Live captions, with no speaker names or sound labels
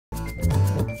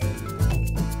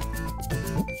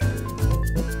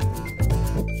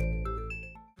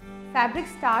Fabric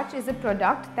starch is a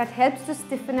product that helps to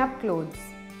stiffen up clothes.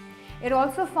 It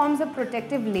also forms a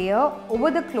protective layer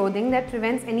over the clothing that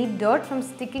prevents any dirt from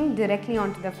sticking directly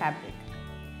onto the fabric.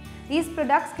 These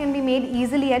products can be made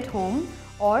easily at home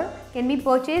or can be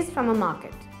purchased from a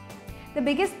market. The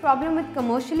biggest problem with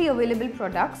commercially available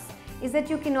products is that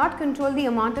you cannot control the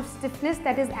amount of stiffness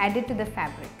that is added to the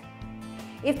fabric.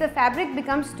 If the fabric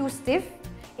becomes too stiff,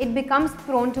 it becomes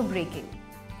prone to breaking.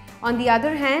 On the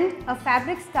other hand, a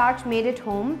fabric starch made at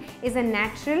home is a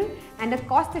natural and a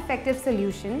cost-effective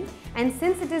solution, and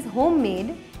since it is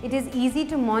homemade, it is easy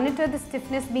to monitor the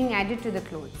stiffness being added to the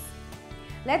clothes.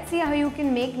 Let's see how you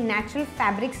can make natural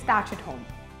fabric starch at home.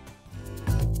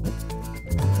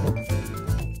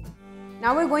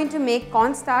 Now we're going to make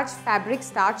cornstarch fabric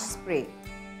starch spray.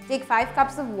 Take 5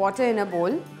 cups of water in a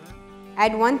bowl,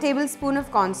 add 1 tablespoon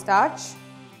of cornstarch,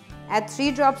 add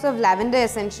 3 drops of lavender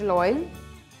essential oil,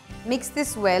 mix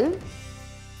this well,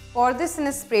 pour this in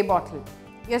a spray bottle.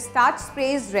 Your starch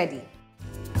spray is ready.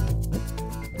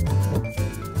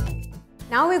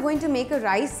 Now we're going to make a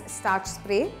rice starch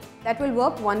spray that will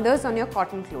work wonders on your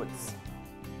cotton clothes.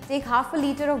 Take half a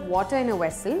liter of water in a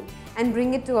vessel and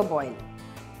bring it to a boil.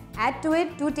 Add to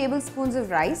it 2 tablespoons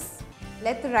of rice.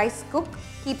 Let the rice cook,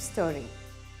 keep stirring.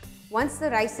 Once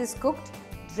the rice is cooked,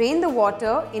 drain the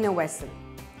water in a vessel.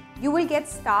 You will get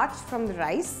starch from the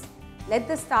rice. Let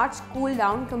the starch cool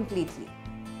down completely.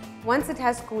 Once it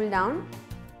has cooled down,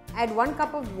 add 1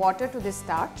 cup of water to this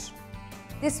starch.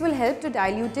 This will help to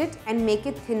dilute it and make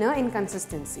it thinner in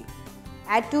consistency.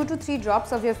 Add 2 to 3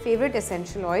 drops of your favorite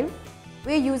essential oil.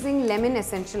 We are using lemon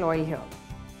essential oil here.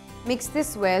 Mix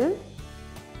this well.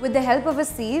 With the help of a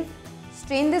sieve,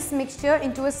 strain this mixture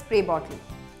into a spray bottle.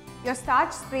 Your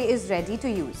starch spray is ready to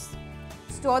use.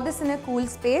 Store this in a cool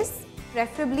space,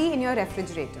 preferably in your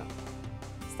refrigerator.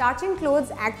 Starching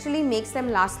clothes actually makes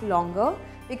them last longer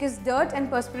because dirt and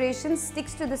perspiration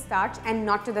sticks to the starch and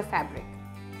not to the fabric.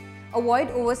 Avoid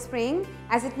overspraying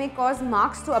as it may cause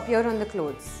marks to appear on the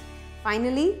clothes.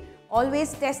 Finally,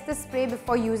 always test the spray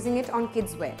before using it on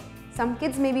kids' wear. Some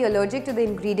kids may be allergic to the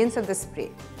ingredients of the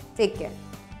spray. Take care.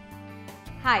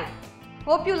 Hi,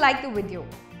 hope you liked the video.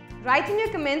 Write in your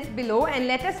comments below and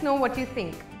let us know what you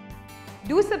think.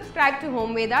 Do subscribe to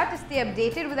Homeveda to stay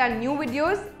updated with our new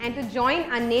videos and to join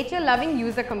our nature-loving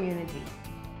user community.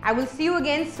 I will see you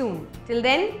again soon. Till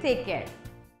then, take care.